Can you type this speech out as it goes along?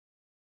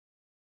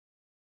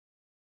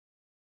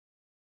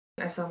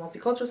I saw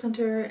Multicultural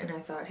Center and I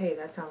thought, hey,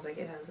 that sounds like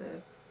it has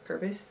a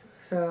purpose.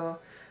 So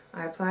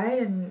I applied,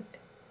 and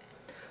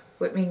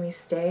what made me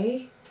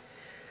stay?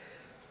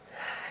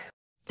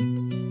 The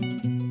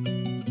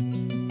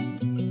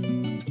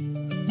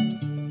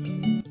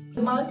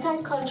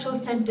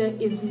Multicultural Center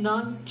is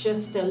not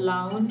just a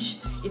lounge,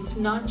 it's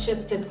not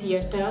just a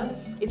theater,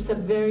 it's a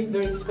very,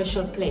 very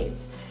special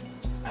place.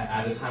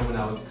 At a time when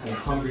I was kind of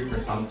hungry for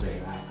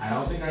something, I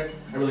don't think I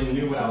really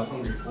knew what I was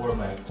hungry for,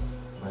 but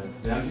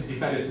the MCC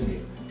fed it to me.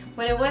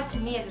 What it was to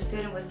me as a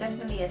student was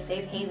definitely a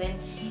safe haven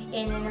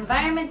in an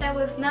environment that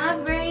was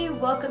not very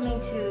welcoming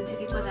to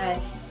people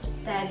that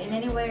in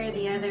any way or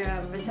the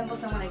other resemble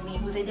someone like me,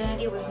 whose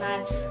identity was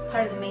not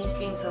part of the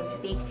mainstream, so to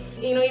speak.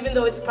 You know, even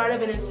though it's part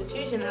of an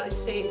institution, I would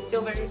say it's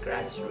still very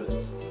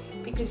grassroots,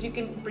 because you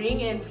can bring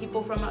in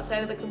people from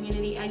outside of the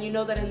community, and you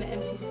know that in the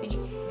MCC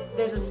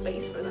there's a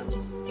space for them,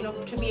 you know,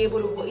 to be able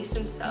to voice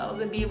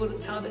themselves and be able to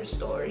tell their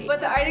story. What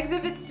the art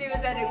exhibits do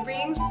is that it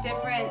brings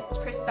different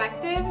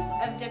perspectives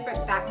of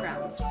different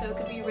backgrounds. So it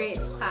could be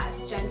race,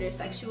 class, gender,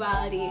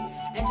 sexuality,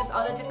 and just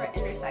all the different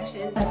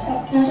intersections.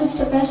 That is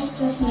the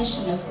best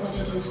definition of what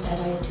it is that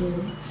I do.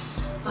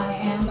 I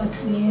am a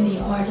community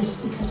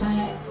artist because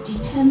I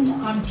depend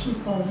on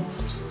people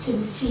to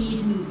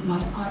feed my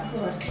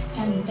artwork,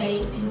 and they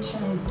in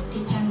turn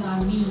depend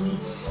on me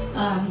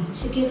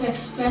to give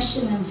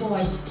expression and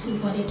voice to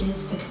what it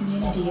is the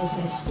community is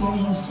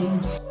experiencing.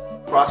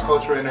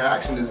 Cross-cultural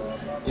interaction is,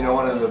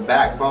 one of the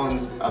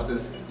backbones of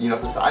this,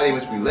 society in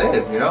which we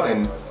live,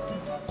 and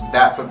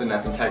that's something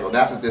that's integral.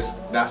 That's what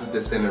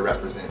this center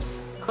represents.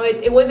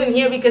 It wasn't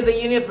here because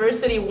the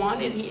university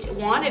wanted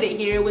it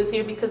here. It was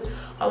here because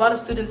a lot of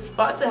students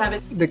fought to have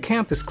it. The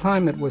campus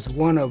climate was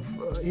one of,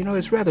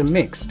 it's rather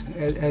mixed,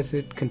 as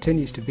it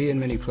continues to be in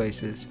many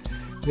places.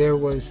 There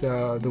was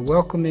the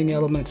welcoming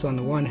elements on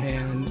the one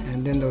hand,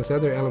 and then those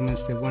other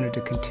elements that wanted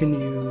to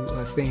continue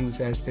things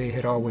as they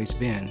had always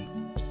been.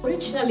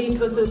 Originally, it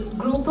was a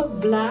group of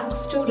black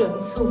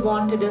students who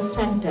wanted a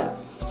center.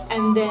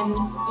 And then,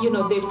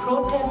 they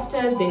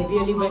protested, they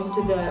really went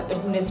to the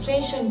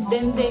administration,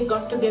 then they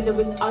got together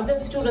with other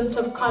students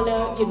of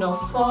color,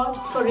 fought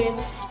for it,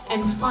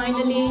 and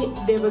finally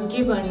they were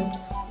given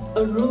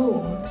a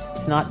room.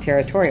 It's not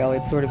territorial,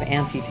 it's sort of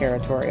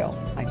anti-territorial,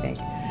 I think.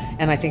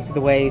 And I think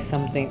the way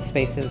some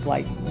spaces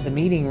like the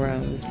meeting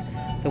rooms,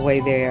 the way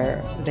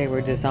they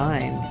were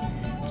designed,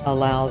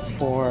 allows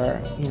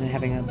for,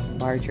 having a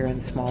larger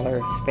and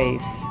smaller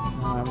space.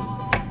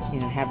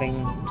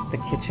 Having the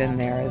kitchen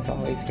there is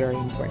always very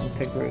important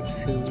to groups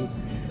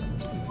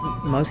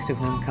most of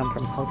whom come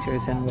from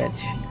cultures in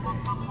which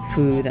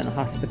food and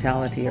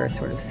hospitality are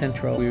sort of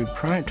central. We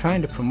were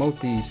trying to promote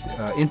these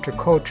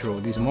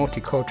these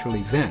multicultural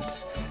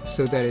events,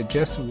 so that it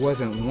just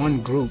wasn't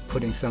one group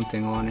putting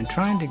something on, and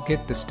trying to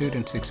get the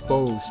students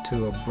exposed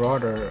to a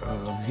broader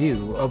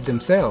view of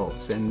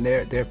themselves and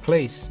their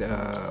place,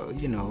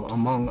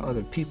 among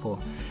other people.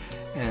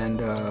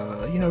 And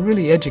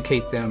really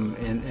educate them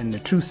in the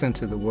true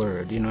sense of the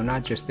word,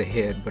 not just the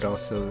head, but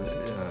also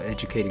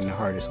educating the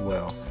heart as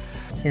well.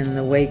 In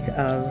the wake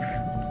of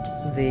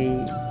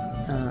the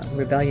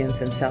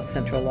rebellions in South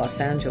Central Los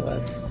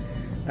Angeles,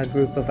 a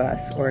group of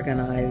us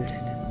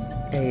organized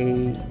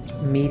a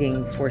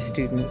meeting for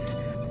students.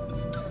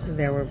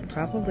 There were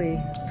probably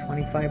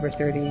 25 or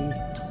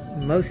 30,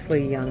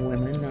 mostly young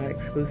women, not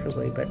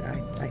exclusively, but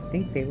I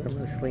think they were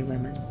mostly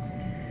women,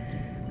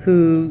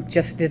 who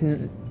just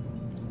didn't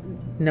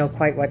know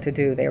quite what to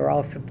do. They were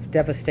all sort of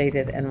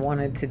devastated and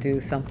wanted to do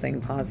something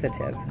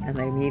positive, and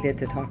they needed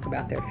to talk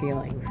about their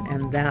feelings.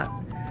 And that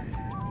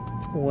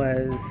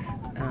was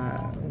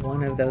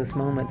one of those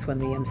moments when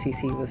the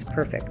MCC was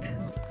perfect.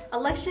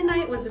 Election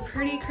night was a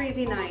pretty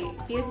crazy night.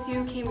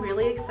 BSU came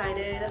really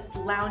excited. The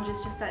lounge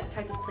is just that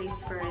type of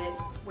place for it,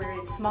 where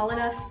it's small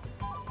enough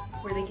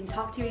where they can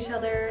talk to each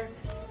other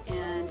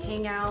and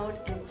hang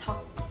out and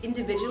talk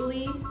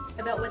individually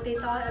about what they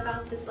thought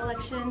about this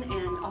election,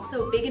 and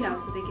also big enough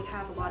so they could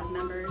have a lot of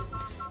members.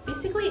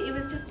 Basically, it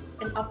was just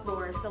an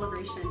uproar of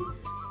celebration.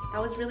 It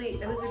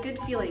was a good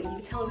feeling. You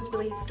could tell it was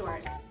really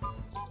historic.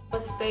 A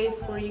space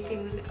where you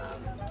can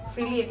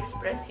freely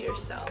express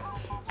yourself,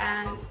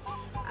 and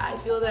I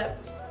feel that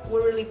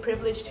we're really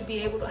privileged to be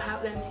able to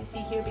have the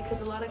MCC here,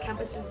 because a lot of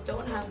campuses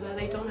don't have that.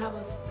 They don't have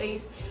a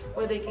space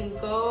where they can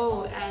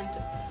go and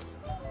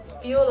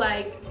feel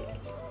like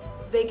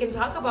they can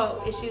talk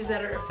about issues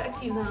that are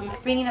affecting them.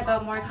 Bringing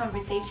about more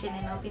conversation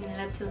and opening it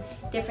up to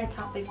different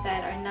topics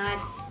that are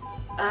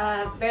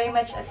not very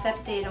much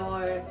accepted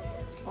or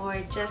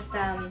just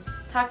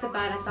talked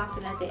about as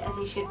often as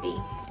they should be.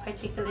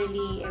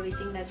 Particularly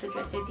everything that's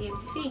addressed at the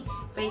MCC: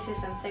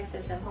 racism,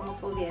 sexism,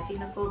 homophobia,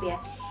 xenophobia,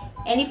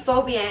 any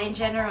phobia in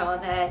general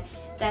that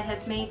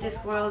has made this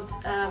world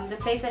the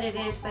place that it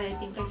is. But I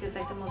think places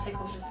like the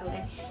Multicultural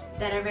Center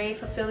that are very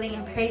fulfilling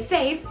and very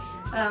safe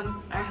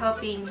are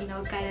helping,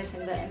 guide us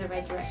in the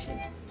right direction.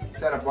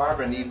 Santa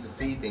Barbara needs to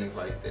see things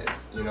like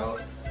this.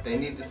 They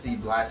need to see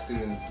black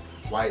students,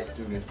 white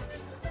students,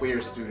 queer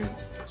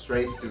students,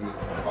 straight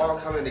students, all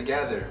coming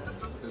together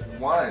as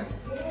one.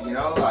 You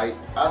know, like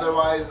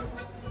otherwise,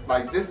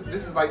 like this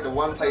is like the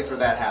one place where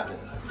that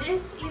happens.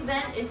 This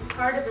event is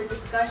part of a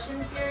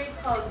discussion series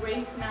called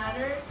Race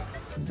Matters.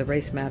 The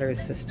Race Matters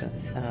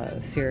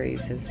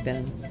series has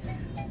been,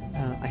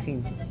 I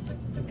think,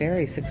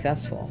 very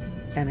successful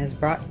and has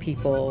brought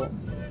people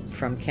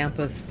from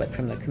campus but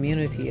from the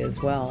community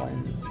as well,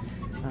 and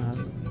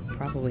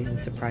probably in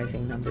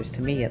surprising numbers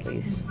to me at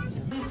least.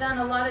 We've done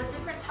a lot of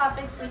different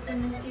topics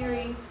within the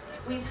series.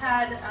 We've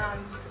had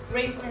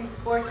race in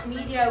sports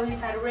media, we've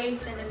had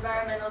race and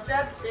environmental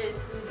justice,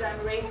 we've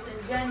done race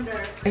and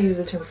gender. I use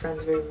the term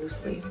friends very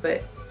loosely,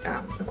 but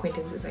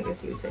acquaintances, I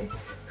guess you would say,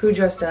 who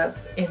dressed up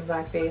in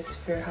blackface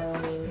for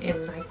Halloween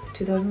in like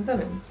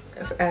 2007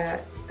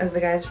 as the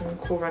guys from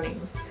Cool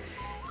Runnings.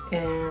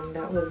 And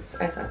that was,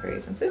 I thought, very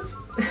offensive.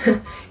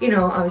 You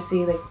know,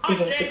 obviously, like the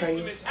gangster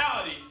parties.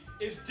 Mentality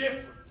is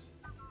different.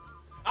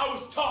 I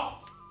was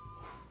taught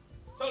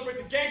to celebrate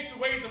the gangster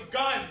ways of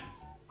Gandhi,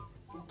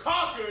 who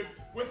conquered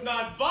with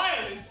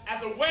nonviolence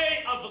as a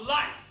way of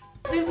life.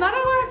 There's not a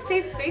lot of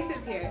safe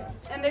spaces here,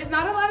 and there's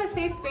not a lot of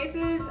safe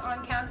spaces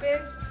on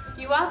campus.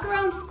 You walk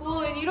around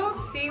school and you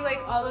don't see like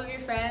all of your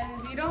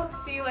friends, you don't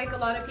see like a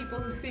lot of people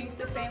who think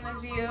the same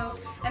as you,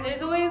 and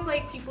there's always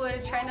like people that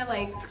are trying to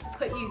like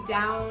put you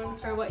down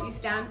for what you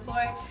stand for.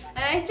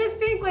 And I just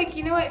think, like,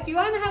 you know what, if you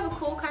want to have a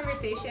cool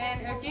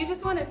conversation, or if you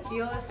just want to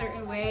feel a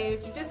certain way,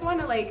 if you just want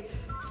to like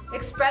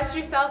express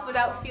yourself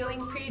without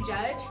feeling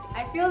prejudged,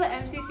 I feel that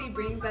MCC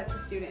brings that to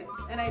students,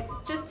 and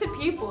just to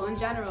people in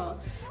general.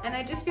 And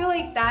I just feel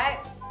like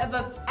that,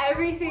 above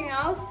everything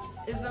else,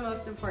 is the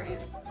most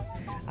important.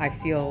 I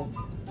feel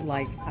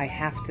like I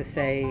have to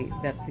say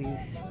that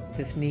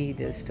this need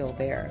is still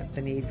there,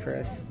 the need for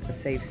a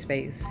safe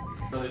space.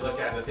 Really look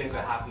at the things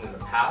that happened in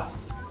the past,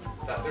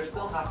 that they're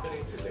still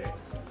happening today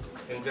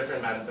in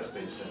different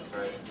manifestations,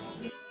 right?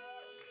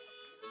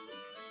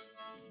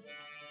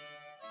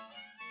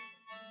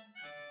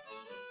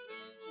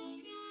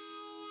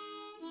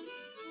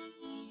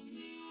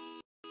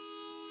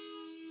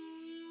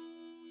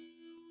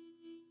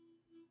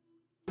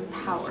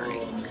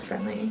 Empowering,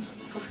 friendly,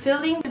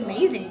 fulfilling,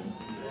 amazing,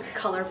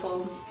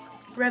 colorful,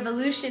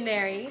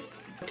 revolutionary,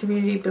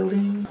 community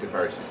building,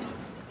 diversity,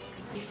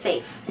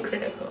 safe,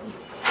 critical,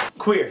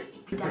 Queer,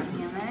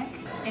 dynamic,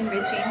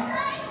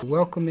 enriching,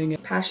 welcoming,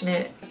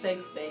 passionate,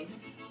 safe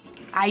space,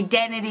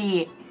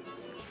 identity,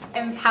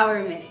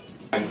 empowerment.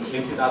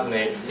 In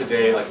 2008,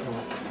 today, like,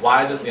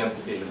 why does the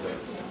MCC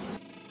exist?